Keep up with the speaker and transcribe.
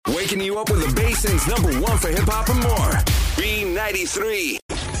Waking you up with the Basin's #1 for hip-hop and more. B93.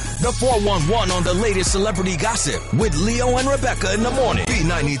 The 411 on the latest celebrity gossip with Leo and Rebecca in the morning.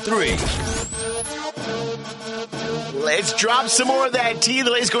 B93. Let's drop some more of that tea. The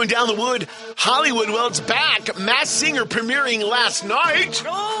latest going down the wood. Hollywood, well, it's back. Masked Singer premiering last night.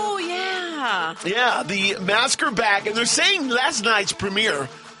 Oh, yeah. Yeah, the Mask are back. And they're saying last night's premiere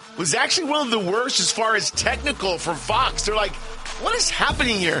was actually one of the worst as far as technical for Fox. They're like, what is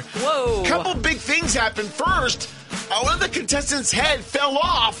happening here? Whoa. Couple big things happened. First, one of the contestants' head fell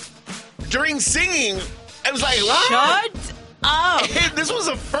off during singing. It was like, what? Shut up. This was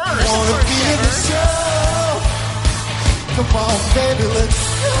a first. Wanna be in the show. Come on, baby,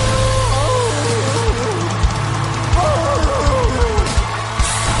 let's go.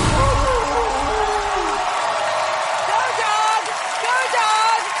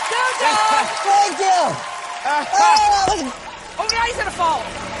 Thank you. Oh, now he's going to fall.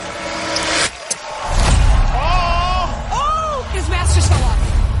 Oh! His mask just fell off.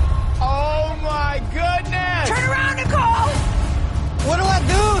 Oh, my goodness. Turn around, Nicole. What do I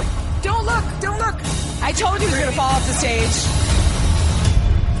do? Don't look. Don't look. I told you he was going to fall off the stage.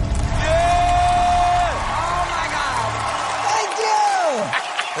 Yeah! Oh, my God. Thank you.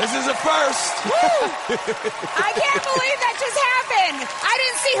 This is a first. I can't believe that just happened. I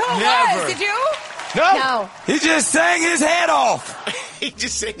didn't see who it Never. was. Did you? No. He just sang his head off. He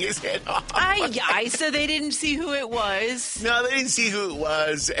just sang his head off. So they didn't see who it was. No, they didn't see who it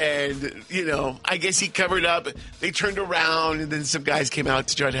was, and, I guess he covered up. They turned around, and then some guys came out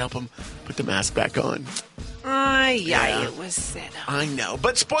to try to help him put the mask back on. Yeah, it was set up. I know.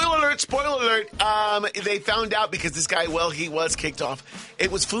 But spoiler alert, they found out because this guy, he was kicked off.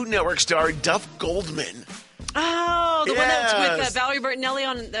 It was Food Network star Duff Goldman. Oh, the one that was with Yes. Valerie Bertinelli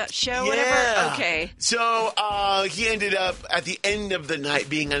on that show, Yeah. whatever? Okay. So he ended up at the end of the night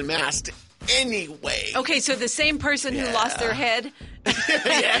being unmasked anyway. Okay, so the same person who lost their head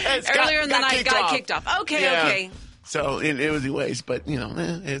Yes, earlier in the night got kicked off. Okay, Yeah. okay. So it was ways, but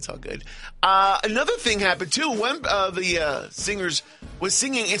it's all good. Another thing happened too. One of the singers was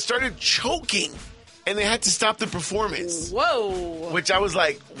singing and started choking, and they had to stop the performance. Whoa. Which I was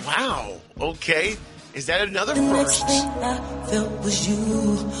like, wow, okay. Is that another The next first? thing I felt was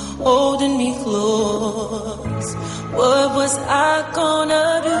you holding me close. What was I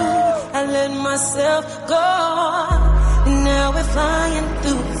gonna do? I let myself go, and now we're flying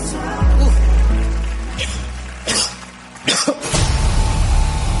through.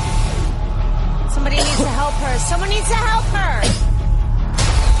 Somebody needs to help her. Someone needs to help her.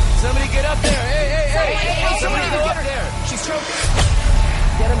 Somebody get up there. Hey. Somebody go up there. She's choking.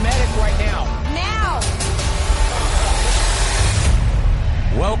 Get a medic right now. Now.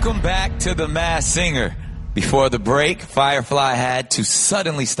 Welcome back to The Masked Singer. Before the break, Firefly had to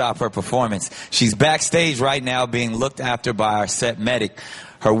suddenly stop her performance. She's backstage right now being looked after by our set medic.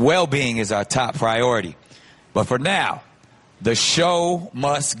 Her well-being is our top priority. But for now, the show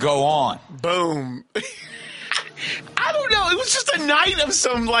must go on. Boom. I don't know. It was just a night of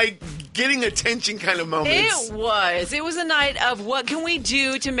some, getting attention kind of moments. It was. It was a night of what can we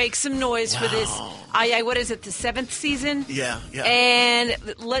do to make some noise for this. What is it, the 7th season? Yeah. And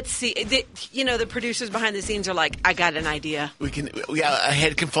let's see. The producers behind the scenes are like, I got an idea. A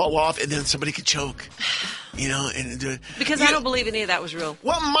head can fall off, and then somebody could choke. And do it. Because I don't believe any of that was real.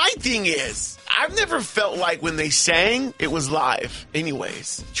 Well, my thing is, I've never felt like when they sang, it was live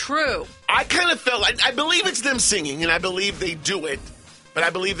anyways. True. I kind of felt like, I believe it's them singing, and I believe they do it. But I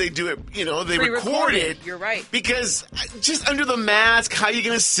believe they do it, they record Pre-recorded. it. You're right. Because just under the mask, how are you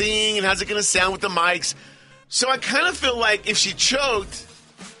going to sing and how's it going to sound with the mics? So I kind of feel like if she choked,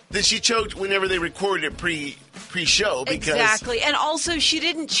 then she choked whenever they recorded it pre-show. Because Exactly. And also, she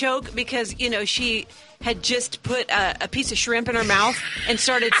didn't choke because, she had just put a piece of shrimp in her mouth and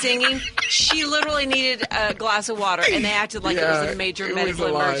started singing. She literally needed a glass of water, and they acted like it was a major medical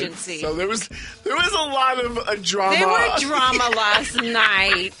emergency. So there was a lot of drama. There were drama last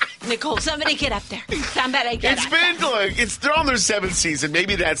night. Nicole, somebody get up there. Somebody get up there. They're on their 7th season.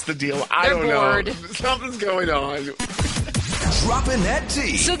 Maybe that's the deal. I They're don't bored. know. Something's going on. Dropping that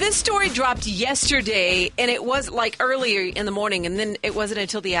tea. So this story dropped yesterday, and it was earlier in the morning, and then it wasn't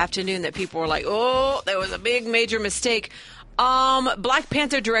until the afternoon that people were like, oh, there was a big major mistake. Black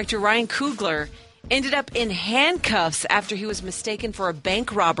Panther director Ryan Coogler ended up in handcuffs after he was mistaken for a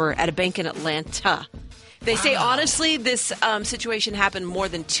bank robber at a bank in Atlanta. They say, honestly, this situation happened more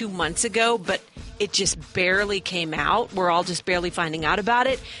than 2 months ago, but it just barely came out. We're all just barely finding out about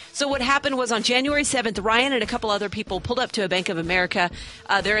it. So what happened was on January 7th, Ryan and a couple other people pulled up to a Bank of America.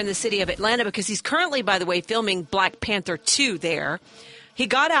 They're in the city of Atlanta because he's currently, by the way, filming Black Panther 2 there. He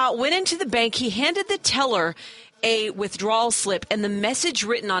got out, went into the bank. He handed the teller a withdrawal slip, and the message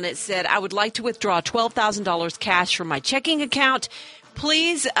written on it said, "I would like to withdraw $12,000 cash from my checking account.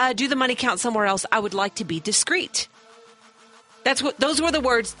 Please do the money count somewhere else. I would like to be discreet." Those were the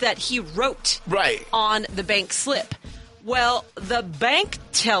words that he wrote on the bank slip. Well, the bank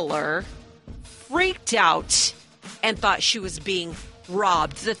teller freaked out and thought she was being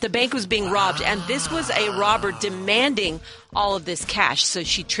robbed, that the bank was being robbed, and this was a robber demanding all of this cash. So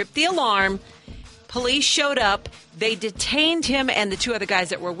she tripped the alarm. Police showed up. They detained him and the two other guys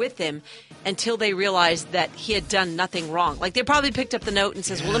that were with him until they realized that he had done nothing wrong. Like, they probably picked up the note and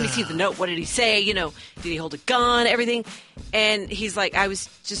says, well, let me see the note. What did he say? You know, did he hold a gun, everything? And he's like, I was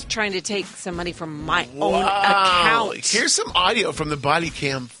just trying to take some money from my own account. Here's some audio from the body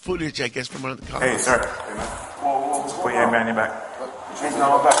cam footage, I guess, from one of the cops. Hey, sir. Put your man in your back. Change it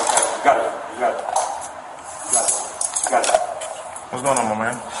on back. Got it. You got it. What's going on, my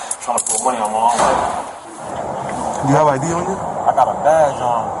man? Trying to put money on my own way. You have ID on you? I got a badge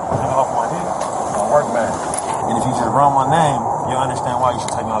on. Hanging off my head. My work badge. And if you just run my name, you'll understand why you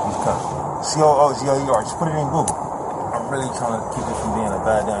should take me off these cuffs. COOGOER. Just put it in Google. I'm really trying to keep it from being a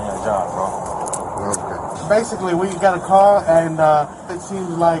bad day on your job, bro. Okay. Basically, we got a call, and it seems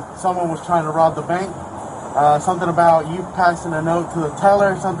like someone was trying to rob the bank. Something about you passing a note to the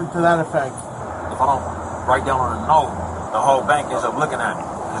teller, something to that effect. If I don't write down on a note, the whole bank ends up looking at me.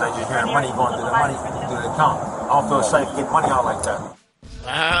 Because they just hear the money going through the account. I don't feel safe getting money out like that.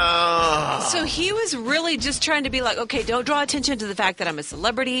 Wow. So he was really just trying to be like, okay, don't draw attention to the fact that I'm a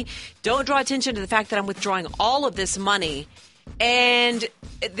celebrity. Don't draw attention to the fact that I'm withdrawing all of this money. And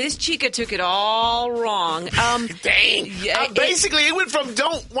this chica took it all wrong. Dang. Basically, it went from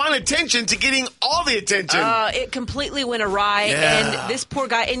don't want attention to getting all the attention. It completely went awry. Yeah. And this poor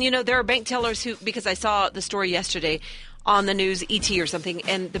guy, and you know, there are bank tellers who, because I saw the story yesterday on the news, ET or something,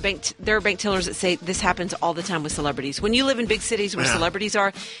 and there are bank tellers that say this happens all the time with celebrities. When you live in big cities where celebrities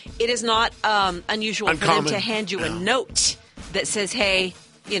are, it is not unusual for them to hand you a note that says, hey,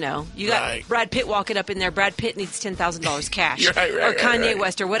 you know, you got Brad Pitt walking up in there. Brad Pitt needs $10,000 cash. Or Kanye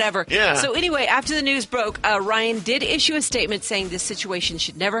West or whatever. Yeah. So anyway, after the news broke, Ryan did issue a statement saying this situation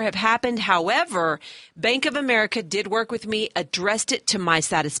should never have happened. However, Bank of America did work with me, addressed it to my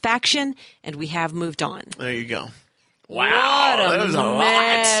satisfaction, and we have moved on. There you go. Wow. What that was a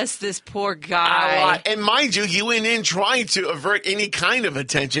mess, lot. this poor guy. A lot. And mind you, he went in trying to avert any kind of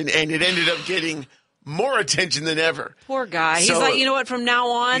attention, and it ended up getting more attention than ever. Poor guy. He's So- like, you know what? From now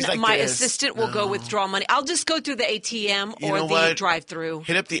on, like my this. assistant will go withdraw money. I'll just go through the ATM You or know the what? drive-through.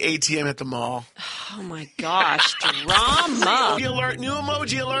 Hit up the ATM at the mall. Oh my gosh, drama. Emoji alert, new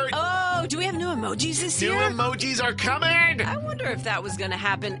emoji alert. Oh, do we have new emojis this New year? emojis are coming. I wonder if that was going to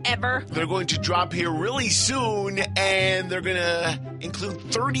happen ever. They're going to drop here really soon, and they're going to include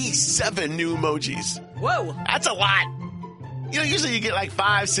 37 new emojis. Whoa. That's a lot. You know, usually you get like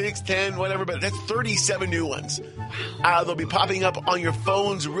 5, 6, 10, whatever, but that's 37 new ones. They'll be popping up on your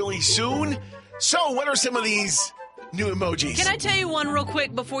phones really soon. So what are some of these new emojis? Can I tell you one real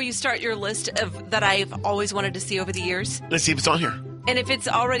quick before you start your list of that I've always wanted to see over the years? Let's see if it's on here. And if it's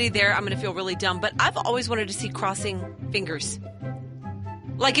already there, I'm going to feel really dumb. But I've always wanted to see crossing fingers.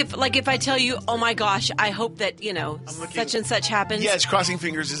 Like if I tell you, oh my gosh, I hope that, you know, such and such happens. Yes, crossing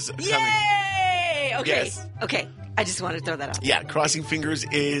fingers is coming. Yay! Okay. Yes. Okay. I just wanted to throw that out. Yeah, crossing fingers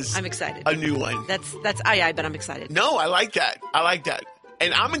is I'm excited. a new one. That's aye, but I'm excited. No, I like that. I like that.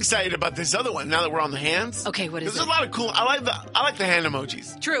 And I'm excited about this other one now that we're on the hands. Okay, what is There's it? a lot of cool. I like the hand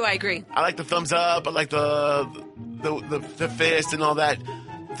emojis. True, I agree. I like the thumbs up. I like the fist and all that.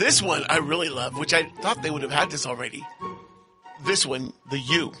 This one I really love, which I thought they would have had this already. This one, the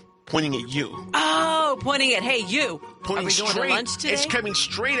U, pointing at you. Oh, pointing at, hey, you. Pointing Are we going straight. to lunch today? It's coming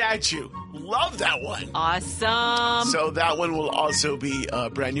straight at you. Love that one. Awesome. So that one will also be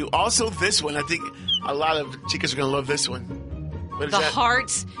brand new. Also, this one, I think a lot of chicas are going to love this one. What is The that?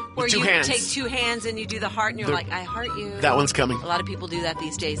 hearts, where With two you hands. take two hands and you do the heart, and you're like, I heart you. That one's coming. A lot of people do that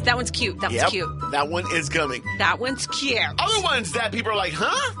these days. That one's cute. That Yep, one's cute. that one is coming. That one's cute. Other ones that people are like,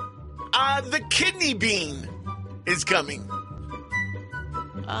 huh? The kidney bean is coming.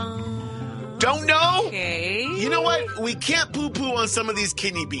 Don't know? Okay. You know what? We can't poo-poo on some of these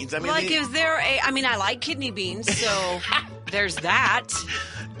kidney beans. I mean, Like, is there I like kidney beans, so there's that.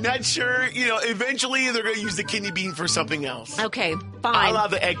 not sure. You know, eventually they're going to use the kidney bean for something else. Okay, fine. I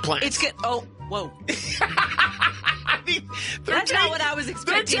love the eggplant. It's good. Oh, whoa. I mean, That's not what I was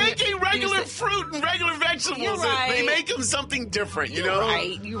expecting. They're taking regular You said- fruit and regular vegetables. You're right. They make them something different, you You're know?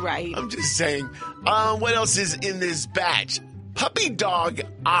 right. You're right. I'm just saying. What else is in this batch? Puppy dog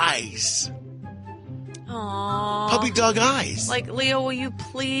eyes. Aww. Puppy dog eyes. Like, Leo, will you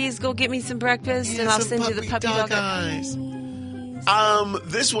please go get me some breakfast and I'll some send you the puppy dog eyes.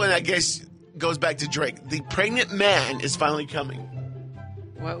 This one, I guess, goes back to Drake. The pregnant man is finally coming.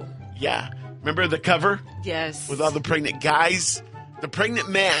 Whoa. Yeah. Remember the cover? Yes. With all the pregnant guys? The pregnant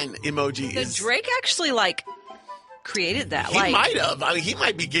man emoji is... Drake actually, created that. He might have. I mean, he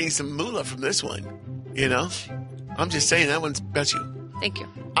might be getting some moolah from this one. You know? I'm just saying, that one's bet you. Thank you.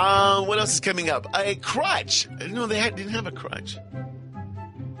 What else is coming up? A crutch. I didn't know they didn't have a crutch.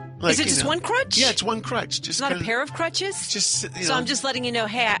 Is it just one crutch? Yeah, it's one crutch. Just not a pair of crutches? Just So I'm just letting you know,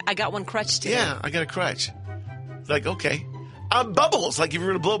 hey, I got one crutch today. Yeah, I got a crutch. Like, okay. Bubbles. Like, if you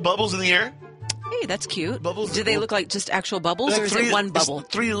were to blow bubbles in the air. Hey, that's cute. Bubbles. Do they look like just actual bubbles, or is it one bubble?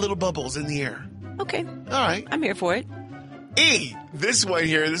 3 little bubbles in the air. Okay. All right. I'm here for it. This one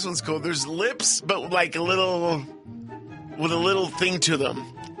here, this one's cool. There's lips, but like with a little thing to them.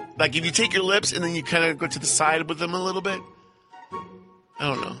 Like if you take your lips and then you kind of go to the side with them a little bit. I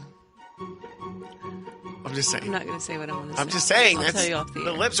don't know. I'm just saying. I'm not going to say what I want to say. I'm just saying. I'll tell you off the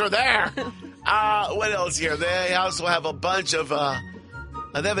air. lips are there. What else here? They also have a bunch of,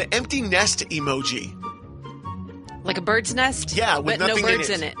 they have an empty nest emoji. Like a bird's nest? Yeah, with but nothing no birds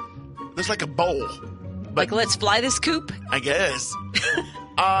in it. Looks like a bowl. Like, let's fly this coop? I guess.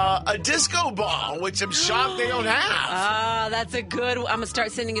 A disco ball, which I'm shocked they don't have. That's a good one. I'm going to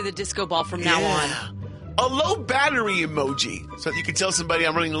start sending you the disco ball from now on. A low battery emoji, so that you can tell somebody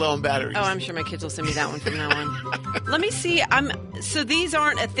I'm running low on batteries. Oh, I'm sure my kids will send me that one from now on. Let me see. So these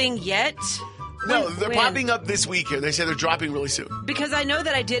aren't a thing yet? No, they're popping up this week here. They say they're dropping really soon. Because I know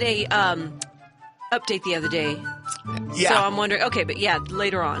that I did a update the other day. Yeah. So I'm wondering, okay, but yeah,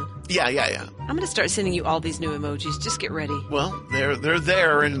 later on. Yeah. I'm going to start sending you all these new emojis. Just get ready. Well, they're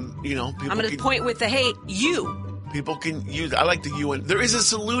there, and, people I'm going to point with the, hey, you. People can use, I like the you one. There is a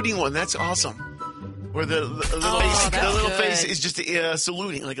saluting one. That's awesome. Where the little face is just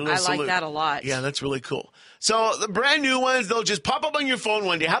saluting, like a little salute. I like that a lot. Yeah, that's really cool. So the brand new ones, they'll just pop up on your phone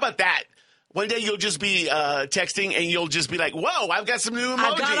one day. How about that? One day you'll just be texting and you'll just be like, whoa, I've got some new emojis.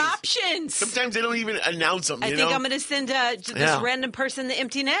 I've got options. Sometimes they don't even announce them. I think I'm going to send this random person the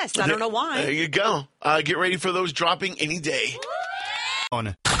empty nest. I don't know why. There you go. Get ready for those dropping any day. You're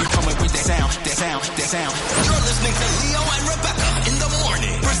listening to Leo and Rebecca in the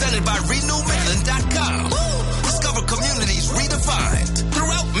morning. Presented by RenewMidland.com. Discover communities redefined.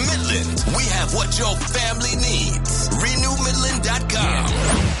 Throughout Midland, we have what your family needs. RenewMidland.com.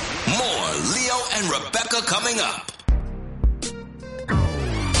 More Leo and Rebecca coming up.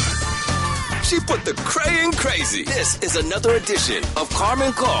 She put the cray in crazy. This is another edition of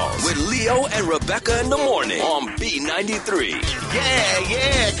Carmen Calls with Leo and Rebecca in the morning on B93.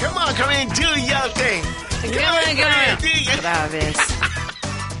 Yeah. Come on, come in, do your thing. Come on. Get out of this.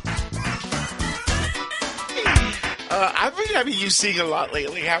 I've been having you sing a lot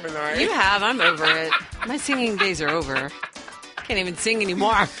lately, haven't I? You have. I'm over it. My singing days are over. Can't even sing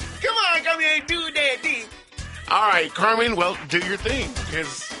anymore. Come here, do that thing. All right, Carmen, well, do your thing,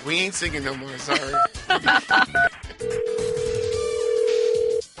 because we ain't singing no more, sorry.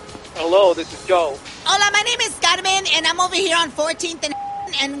 Hello, this is Joe. Hola, my name is Carmen, and I'm over here on 14th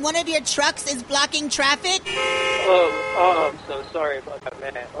and one of your trucks is blocking traffic. I'm so sorry about that,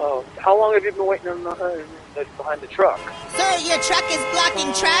 man. How long have you been waiting behind the truck? Sir, your truck is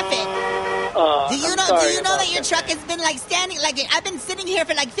blocking traffic. Do you know that your truck has been standing, I've been sitting here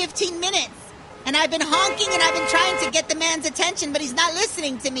for 15 minutes. And I've been honking and I've been trying to get the man's attention, but he's not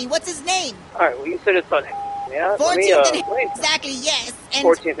listening to me. What's his name? All right, well, you said it's on, yeah? 14th and exactly, yes. And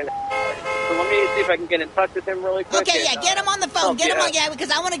 14th and so let me see if I can get in touch with him really quick. Okay, get him on the phone. Get him on,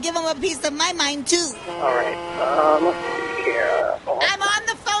 because I want to give him a piece of my mind, too. All right, let's see here. I'm on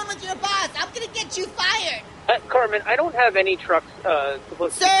the phone with your boss. I'm going to get you fired. Carmen, I don't have any trucks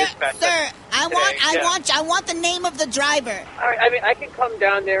supposed to be dispatched. Sir, I want the name of the driver. All right, I mean, I can come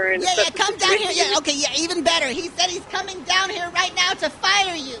down there and... come down here. Yeah, okay, even better. He said he's coming down here right now to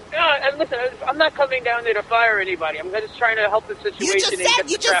fire you. And listen, I'm not coming down there to fire anybody. I'm just trying to help the situation.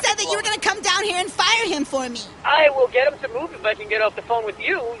 You just said that you were going to come down here and fire him for me. I will get him to move if I can get off the phone with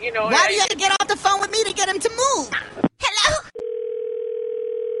you. Why do you have to get off the phone with me to get him to move? Hello?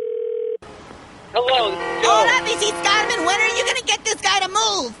 Hello, Hola, Mrs. Carmen. When are you going to get this guy to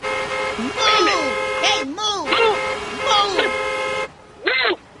move? Move! Hey, move! Move!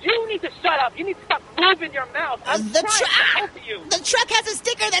 You need to shut up. You need to stop moving your mouth. I'm trying to help you. truck has a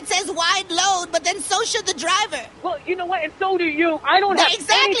sticker that says wide load, but then so should the driver. Well, you know what? And so do you. I don't have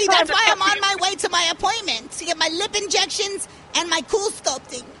Exactly. any time That's to why talk I'm to on you. my way to my appointment to get my lip injections and my cool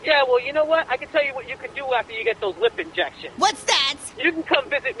sculpting. Yeah, well, you know what? I can tell you what you can do after you get those lip injections. What's that? You can come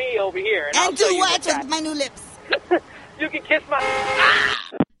visit me over here. And I'll And show do you what that- with my new lips? You can kiss my...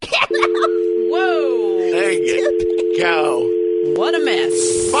 Whoa. There you go. What a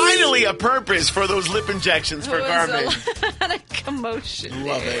mess. Finally, a purpose for those lip injections for It was Carmen. a lot of commotion.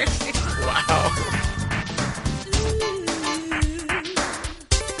 Love there. it. Wow.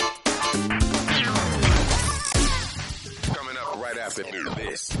 Coming up right after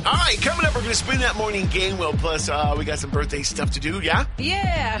this. All right, coming up, we're going to spin that morning game wheel. Plus, we got some birthday stuff to do, yeah?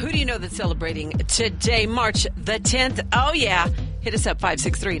 Yeah, who do you know that's celebrating today, March the 10th? Oh, yeah. Hit us up,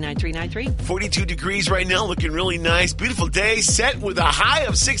 563-9393. 42 degrees right now, looking really nice. Beautiful day, set with a high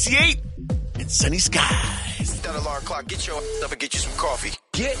of 68 and sunny skies. That alarm clock, get your up and get you some coffee.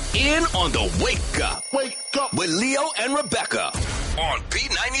 Get in on the Wake Up. Wake up. With Leo and Rebecca on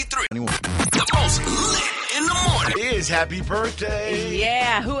B93. The most lit in the morning. It is happy birthday.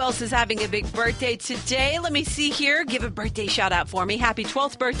 Yeah, who else is having a big birthday today? Let me see here. Give a birthday shout out for me. Happy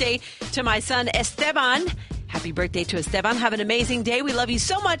 12th birthday to my son, Esteban. Happy birthday to Esteban. Have an amazing day. We love you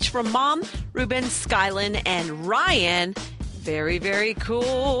so much from Mom, Ruben, Skylin, and Ryan. Very, very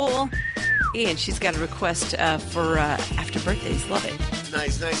cool. And she's got a request for after birthdays. Love it.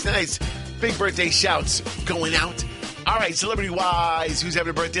 Nice. Big birthday shouts going out. All right, celebrity-wise, who's having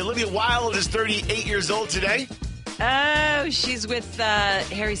a birthday? Olivia Wilde is 38 years old today. Oh, she's with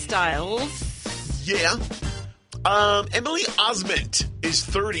Harry Styles. Yeah. Emily Osment is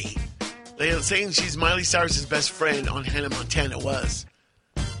 30. They're saying she's Miley Cyrus's best friend on Hannah Montana was.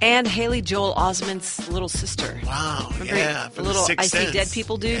 And Haley Joel Osment's little sister. Wow, Remember yeah. the little I See Dead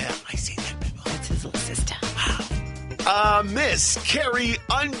People dude? Yeah, I See Dead People. That's his little sister. Miss Carrie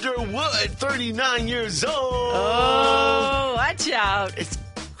Underwood, 39 years old. Oh, watch out. It's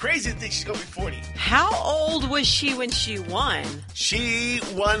crazy to think she's going to be 40. How old was she when she won? She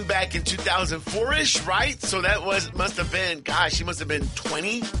won back in 2004-ish, right? So that must have been, gosh, she must have been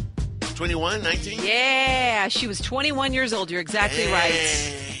 20, 21, 19? Yeah, she was 21 years old. You're exactly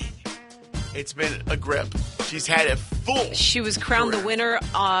right. It's been a grip. She's had it full. She was crowned the winner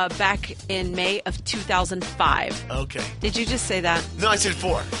back in May of 2005. Okay. Did you just say that? No, I said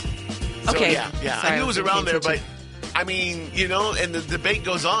 4. So, Okay. Yeah. Sorry, I knew it was I wasn't around there, paying but I mean, you know, and the debate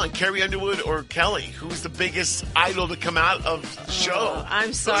goes on. Carrie Underwood or Kelly? Who's the biggest idol to come out of the show?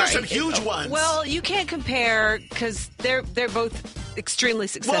 I'm sorry. Those are some huge ones. Well, you can't compare because they're both extremely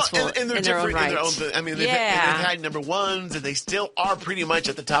successful Well, and they're in their own different right. in their own. I mean, they've had number ones, and they still are pretty much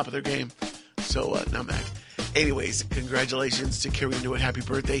at the top of their game. So, now, Max. Anyways, congratulations to Carrie Underwood. Happy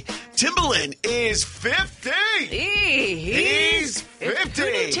birthday. Timbaland is 50. He's 50. Who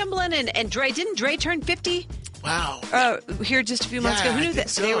knew Timbaland and Dre? Didn't Dre turn 50? Wow. Here just a few months ago. Who knew that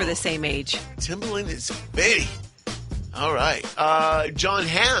they were the same age? Timbaland is 50. All right. John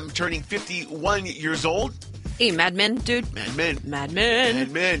Hamm turning 51 years old. Hey, Mad Men, dude. Mad Men. Mad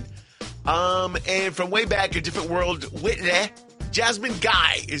Men. And from way back, a different world, Whitney. Jasmine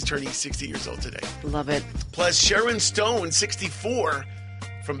Guy is turning 60 years old today. Love it. Plus Sharon Stone, 64,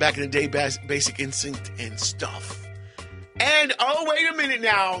 from back in the day, Basic Instinct and stuff. And, oh, wait a minute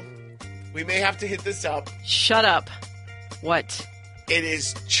now. We may have to hit this up. Shut up. What? It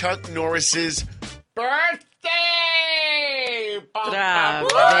is Chuck Norris's birthday!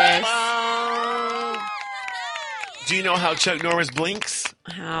 Do you know how Chuck Norris blinks?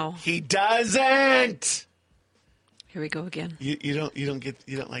 How? He doesn't! Here we go again. You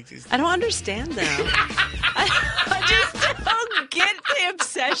don't like these. I don't understand them. I just don't get the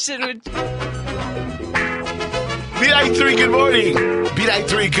obsession with. B93, good morning.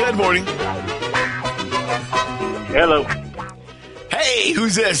 B93, good morning. Hello. Hey,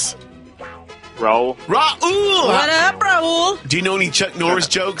 who's this? Raul. Raul. What up, Raul? Do you know any Chuck Norris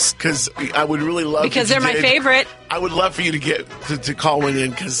jokes? Because I would really love because if you they're my did. favorite. I would love for you to get to call one in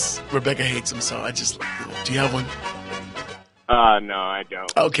because Rebecca hates them. So I just, do you have one? No, I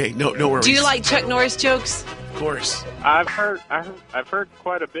don't. Okay, no worries. Do you like Chuck Norris jokes? Of course. I've heard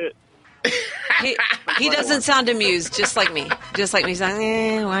quite a bit. He doesn't sound amused, just like me. Just like me, he's like,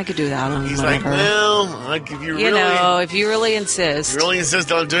 well, I could do that. He's like, well, if you really, if you really insist. You really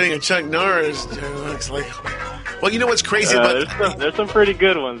insist on doing a Chuck Norris joke. It's like, well, you know what's crazy about there's some pretty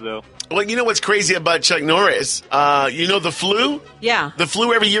good ones though. Well, you know what's crazy about Chuck Norris? You know the flu? Yeah. The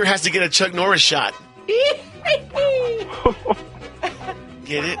flu every year has to get a Chuck Norris shot.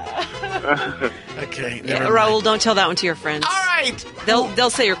 Get it? Okay. Yeah, Raul, don't tell that one to your friends. All right. They'll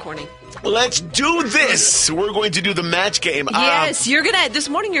say you're corny. Let's do this. We're going to do the match game. Yes, this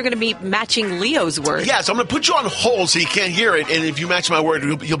morning you're gonna be matching Leo's word. Yeah, so I'm gonna put you on hold so you can't hear it, and if you match my word,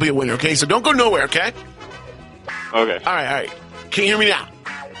 you'll be a winner. Okay, so don't go nowhere. Okay. Okay. All right. Can you hear me now?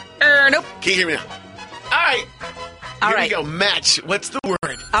 Nope. Can you hear me now? All right. All here right. we go. Match. What's the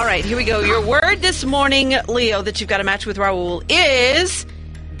word? All right, here we go. Your word this morning, Leo, that you've got to match with Raul is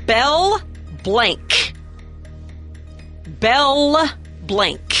Bell Blank. Bell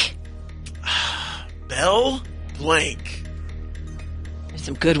Blank. Bell Blank. There's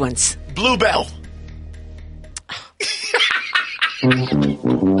some good ones. Bluebell.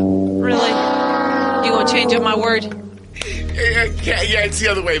 Really? You gonna change up my word? Yeah, it's the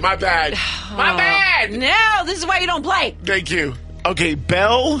other way. My bad. My bad. No, this is why you don't play. Thank you. Okay,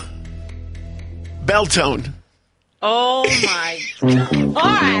 Belltone. Oh my gosh!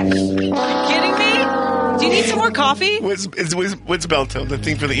 Are you kidding me? Do you need some more coffee? What's Belltone? The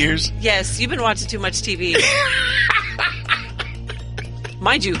thing for the ears? Yes, you've been watching too much TV.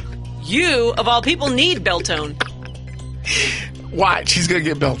 Mind you, you of all people need Belltone. Watch, he's gonna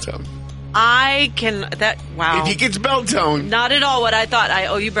get Belltone. Wow. If he gets Belltone, not at all what I thought. I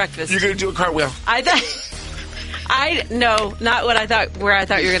owe you breakfast. You're gonna do a cartwheel. No, not what I thought. Where I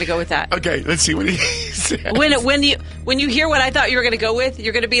thought you were gonna go with that. Okay, let's see what he said. When you hear what I thought you were gonna go with,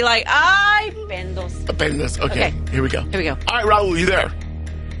 you're gonna be like, "Ay, pendos." Pendos. Okay, here we go. Here we go. All right, Raul, you there?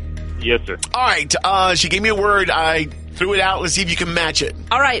 Yes, sir. All right, she gave me a word. I threw it out. Let's see if you can match it.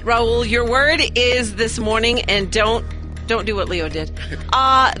 All right, Raul, your word is this morning, and don't do what Leo did.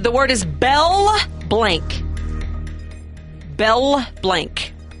 The word is Bell Blank. Bell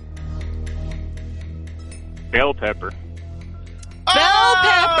Blank. Bell pepper. Bell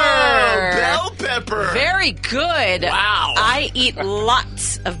pepper. Bell pepper. Very good. Wow. I eat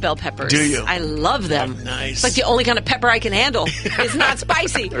lots of bell peppers. Do you? I love them. Nice. It's like the only kind of pepper I can handle. It's not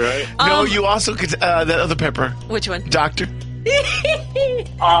spicy. Right. No, you also could that other pepper. Which one? Doctor.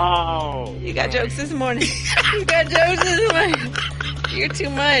 Oh. You got jokes this morning. You got jokes this morning. You're too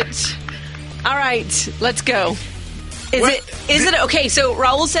much. All right, let's go. Is it okay? So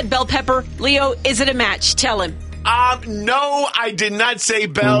Raul said bell pepper. Leo, is it a match? Tell him. No, I did not say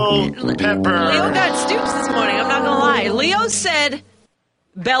bell pepper. Leo got stoops this morning. I'm not gonna lie. Leo said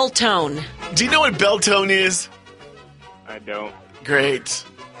bell tone. Do you know what bell tone is? I don't. Great.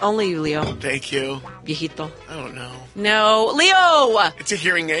 Only you, Leo. Thank you. Viejito. I don't know. No. Leo! It's a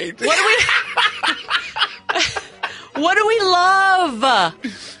hearing aid. What do we love?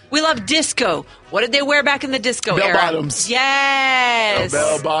 We love disco. What did they wear back in the disco era? Bell bottoms. Yes.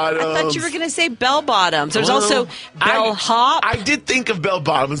 Bell bottoms. I thought you were going to say bell bottoms. There's also bell hop. I did think of bell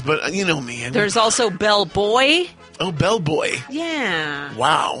bottoms, but you know me. There's also bell boy. Oh, bell boy. Yeah.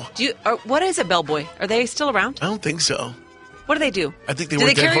 Wow. What is a bell boy? Are they still around? I don't think so. What do they do? I think they do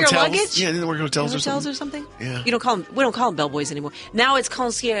work they carry at hotels. your luggage? Yeah, they work at hotels or something. Yeah. We don't call them bellboys anymore. Now it's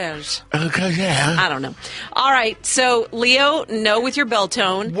concierge. Okay, yeah. I don't know. All right, so Leo, no with your bell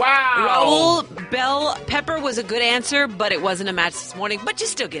tone. Wow. Raul, bell pepper was a good answer, but it wasn't a match this morning. But you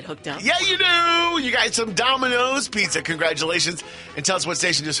still get hooked up. Yeah, you do. You got some Domino's pizza. Congratulations. And tell us what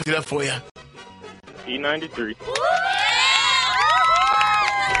station just hooked it up for you. E93.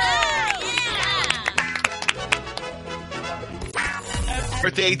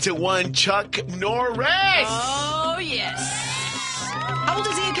 Birthday to one Chuck Norris. Oh, yes. How old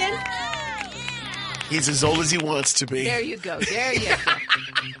is he again? He's as old as he wants to be. There you go. There you go.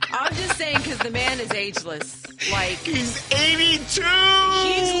 I'm just saying because the man is ageless. Like he's 82.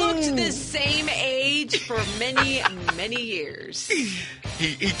 He's looked the same age for many, many years. He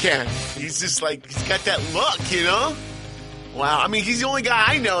can. He's just like, he's got that look, you know? Wow. I mean, he's the only guy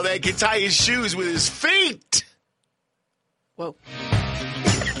I know that can tie his shoes with his feet. Whoa.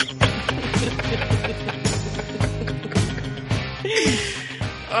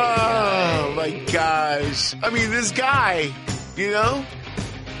 Oh, my gosh. I mean, this guy, you know,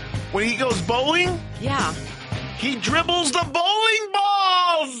 when he goes bowling, yeah, he dribbles the bowling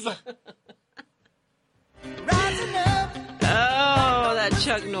balls. Oh, that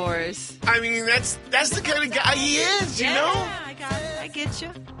Chuck Norris. I mean, that's the kind of guy he is, you know? I got it. I get you.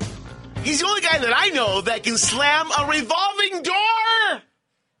 He's the only guy that I know that can slam a revolving door.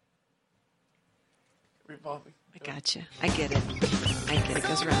 Revolving. I got you. I get it. I get it.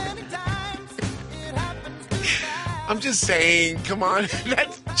 Goes around and around. I'm just saying, come on.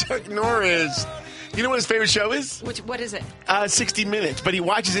 That's Chuck Norris. You know what his favorite show is? What is it? 60 Minutes, but he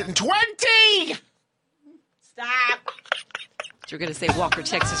watches it in 20. Stop. You're going to say Walker,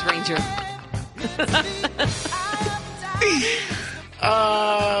 Texas Ranger.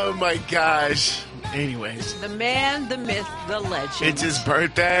 Oh, my gosh. Anyways. The man, the myth, the legend. It's his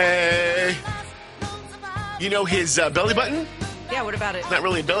birthday. You know his belly button? Yeah, what about it? It's not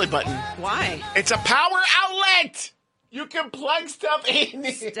really a belly button. Why? It's a power outlet. You can plug stuff in.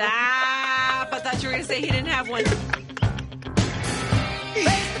 Stop. I thought you were going to say he didn't have one.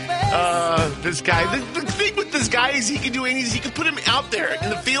 This guy. The thing with this guy is he can do anything. He can put him out there in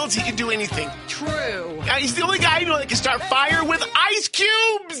the fields. He can do anything. True. He's the only guy I know that can start fire with ice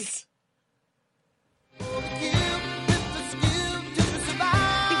cubes. I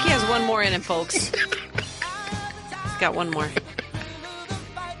think he has one more in him, folks. He's got one more.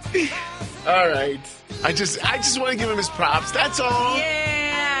 All right. I just want to give him his props. That's all.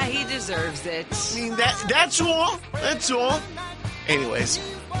 Yeah, he deserves it. I mean, that's all. That's all. Anyways,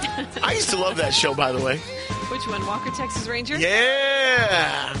 I used to love that show, by the way. Which one? Walker, Texas Ranger?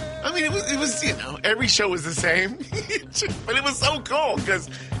 Yeah. I mean, it was every show was the same. But it was so cool because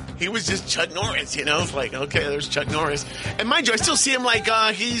he was just Chuck Norris, It's like, okay, there's Chuck Norris. And mind you, I still see him like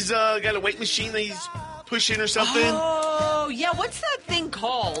he's got a weight machine that he's pushing or something. Oh, yeah. What's that thing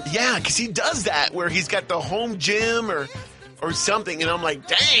called? Yeah, because he does that where he's got the home gym or something. And I'm like,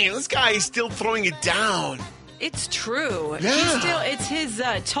 dang, this guy is still throwing it down. It's true. Yeah. It's his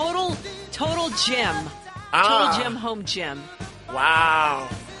total gym. Ah. Total gym, home gym. Wow.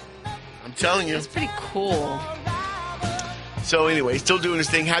 I'm telling you. That's pretty cool. So anyway, still doing his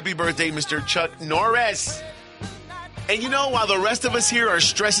thing. Happy birthday, Mr. Chuck Norris. And while the rest of us here are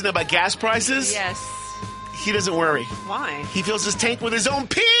stressing about gas prices, yes, he doesn't worry. Why? He fills his tank with his own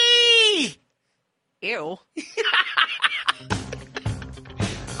pee! Ew.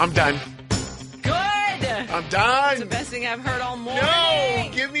 I'm done. Good. I'm done. It's the best thing I've heard all morning.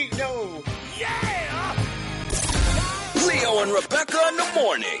 No. Yeah! Leo and Rebecca in the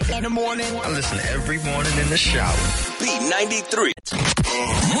morning. I listen every morning in the shower. B93.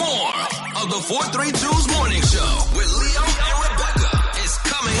 More of the 432's morning show with Leo and Rebecca is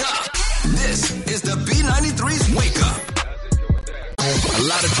coming up. This is the B93's Wake Up. A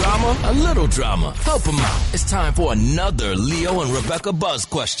lot of drama, a little drama. Help them out. It's time for another Leo and Rebecca Buzz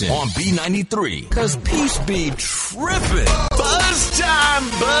question on B93. Because peace be tripping. Buzz time.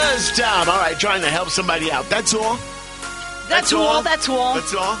 All right, trying to help somebody out. That's all. That's all.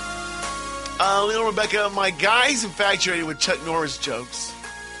 Leo and Rebecca, my guy's infatuated with Chuck Norris jokes.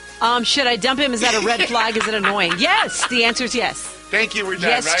 Should I dump him? Is that a red flag? Is it annoying? Yes. The answer is yes. Thank you. We're done,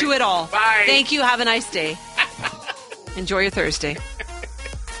 yes right? to it all. Bye. Thank you. Have a nice day. Enjoy your Thursday.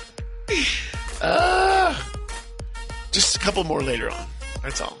 Just a couple more later on.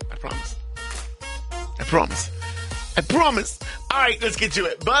 That's all. I promise. All right, let's get to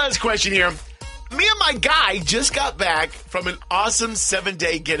it. Buzz question here. Me and my guy just got back from an awesome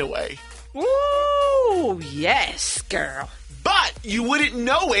 7-day getaway. Ooh, yes, girl. But you wouldn't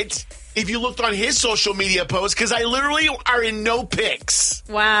know it if you looked on his social media posts because I literally are in no pics.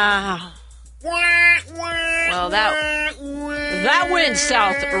 Wow. Well, that went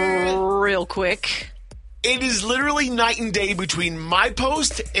south real quick. It is literally night and day between my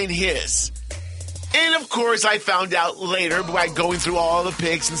post and his. And, of course, I found out later by going through all the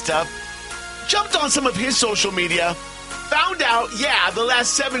pics and stuff. Jumped on some of his social media. Found out, the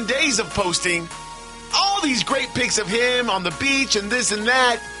last 7 days of posting all these great pics of him on the beach and this and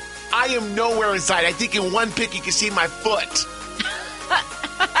that. I am nowhere inside. I think in one pic you can see my foot.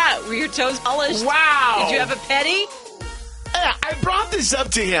 Were your toes polished? Wow. Did you have a petty? Yeah, I brought this up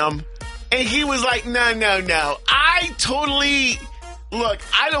to him, and he was like, no. Look,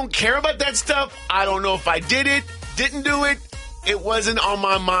 I don't care about that stuff. I don't know if I did it, didn't do it. It wasn't on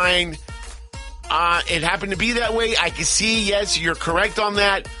my mind. It happened to be that way. I can see, yes, you're correct on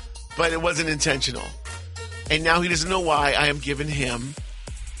that, but it wasn't intentional. And now he doesn't know why I am giving him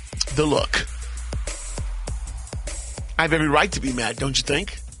the look. I have every right to be mad, don't you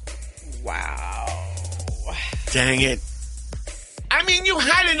think? Wow. Dang it. I mean, you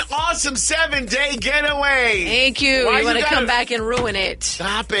had an awesome 7-day getaway. Thank you. Why you want to come back and ruin it.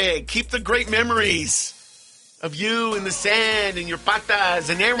 Stop it. Keep the great memories of you in the sand and your patas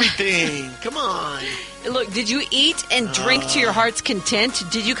and everything. Come on. Look, did you eat and drink to your heart's content?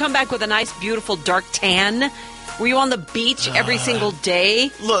 Did you come back with a nice, beautiful dark tan? Were you on the beach every single day?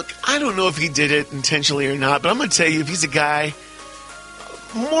 Look, I don't know if he did it intentionally or not, but I'm going to tell you, if he's a guy,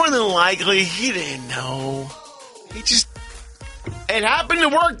 more than likely, he didn't know. It happened to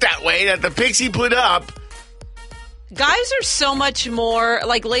work that way, that the pics he put up. Guys are so much more,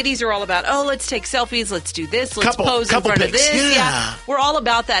 like ladies are all about, let's take selfies, let's do this, let's pose in front pics. of this. Yeah. We're all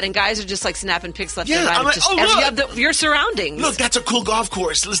about that, and guys are just like snapping pics left and right. I'm like, look. Your surroundings. Look, that's a cool golf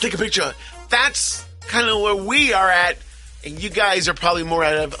course. Let's take a picture. That's kind of where we are at And you guys are probably more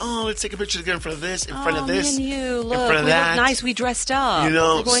out of, let's take a picture together in front of this, in front of this, me and you. in Look, front of we that. look nice. We dressed up. You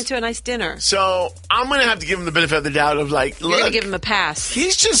know, we're going to a nice dinner. So I'm gonna have to give him the benefit of the doubt of like, You're look, gonna give him a pass.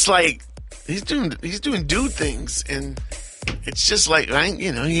 he's just like he's doing dude things, and it's just like he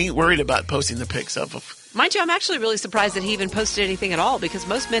ain't worried about posting the pics of. Mind you, I'm actually really surprised that he even posted anything at all because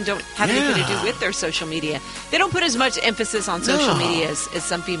most men don't have anything to do with their social media. They don't put as much emphasis on social media as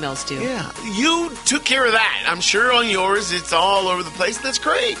some females do. Yeah. You took care of that. I'm sure on yours it's all over the place. That's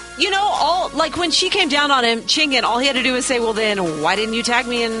great. Like when she came down on him, Chingan, all he had to do was say, well, then why didn't you tag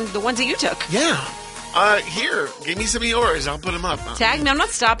me in the ones that you took? Yeah. Here, give me some of yours. I'll put them up. Tag me. I'm not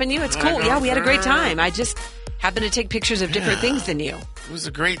stopping you. It's cool. Yeah, we had a great time. I just happened to take pictures of different things than you. It was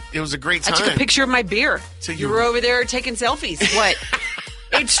a great time. I took a picture of my beer. So you were over there taking selfies. What?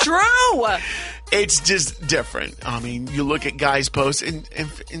 It's true. It's just different. I mean, you look at guys' posts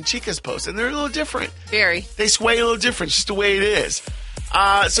and Chica's posts, and they're a little different. Very. They sway a little different. It's just the way it is.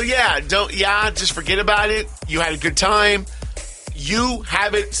 Just forget about it. You had a good time. You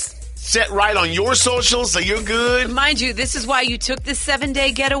have it set right on your socials, so you're good. Mind you, this is why you took this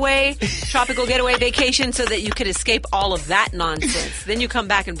 7-day getaway, tropical getaway vacation, so that you could escape all of that nonsense. Then you come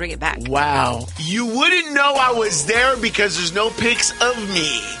back and bring it back. Wow. You wouldn't know I was there because there's no pics of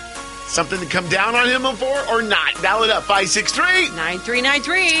me. Something to come down on him for or not? Dial it up,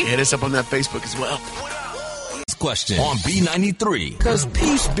 563-9393. Hit us up on that Facebook as well. Question on B93. Because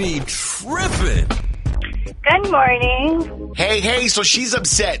peace be tripping. Good morning. Hey, so she's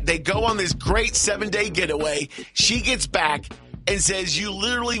upset. They go on this great 7-day getaway. She gets back and says, you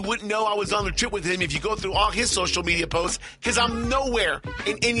literally wouldn't know I was on the trip with him if you go through all his social media posts because I'm nowhere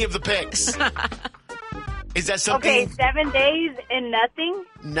in any of the pics. Is that something? Okay, 7 days and nothing?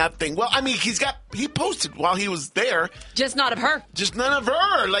 Nothing. Well, I mean, he posted while he was there. Just not of her. Just none of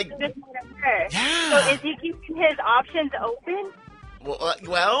her. Just not of her. Yeah. So is he keeping his options open?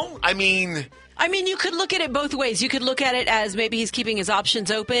 Well, I mean, you could look at it both ways. You could look at it as maybe he's keeping his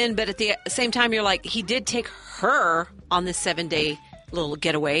options open, but at the same time, you're like, he did take her on this 7-day little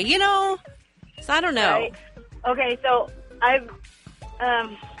getaway, So I don't know. Right. Okay, so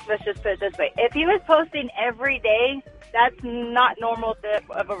let's just put it this way. If he was posting every day, that's not normal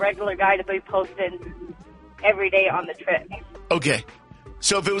of a regular guy to be posting every day on the trip. Okay.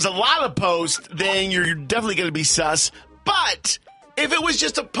 So if it was a lot of posts, then you're definitely going to be sus. But if it was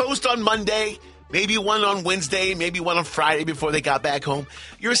just a post on Monday, maybe one on Wednesday, maybe one on Friday before they got back home,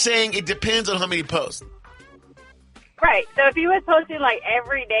 you're saying it depends on how many posts. Right. So if he was posting like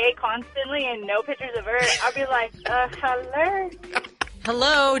every day constantly and no pictures of her, I'd be like, hello?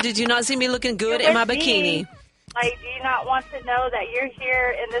 Hello, did you not see me looking good in my bikini? Like, do you not want to know that you're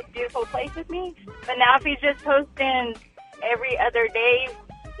here in this beautiful place with me? But now if he's just posting every other day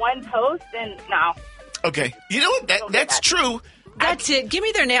one post, then no. Okay. You know what? That's true. That's it. Give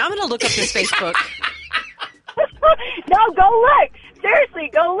me their name. I'm going to look up this Facebook. No, go look. Seriously,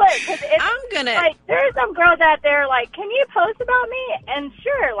 go look. I'm going to. Like, there's some girls out there like, can you post about me? And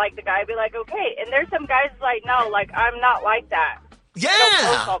sure, like, the guy would be like, okay. And there's some guys like, no, like, I'm not like that.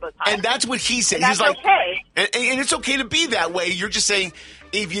 Yeah. All the time. And that's what he said. And He's like, okay. And it's okay to be that way. You're just saying,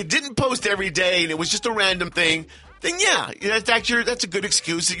 if you didn't post every day and it was just a random thing, then that's a good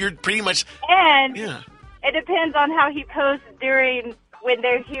excuse. You're pretty much. And it depends on how he posts when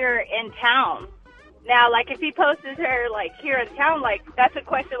they're here in town. Now, like, if he posts her, like, here in town, like, that's a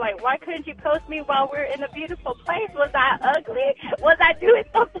question, like, why couldn't you post me while we're in a beautiful place? Was I ugly? Was I doing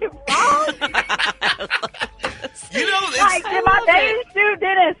something wrong? Like, did my bathing suit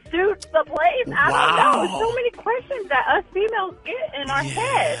didn't suit the place? I don't know. So many questions that us females get in our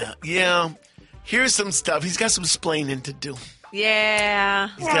head. Yeah. Here's some stuff. He's got some splaining to do. Yeah.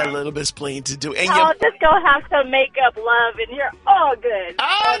 He's got a little bit of splaining to do. And I'll just go have some makeup, love, and you're all good.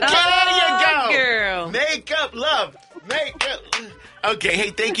 Oh, there you go. Girl. Makeup, love. Makeup. Okay,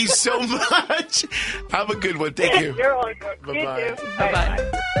 hey, thank you so much. Have a good one. Thank you. You're all good. Bye-bye. You too.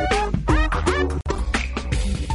 Bye-bye.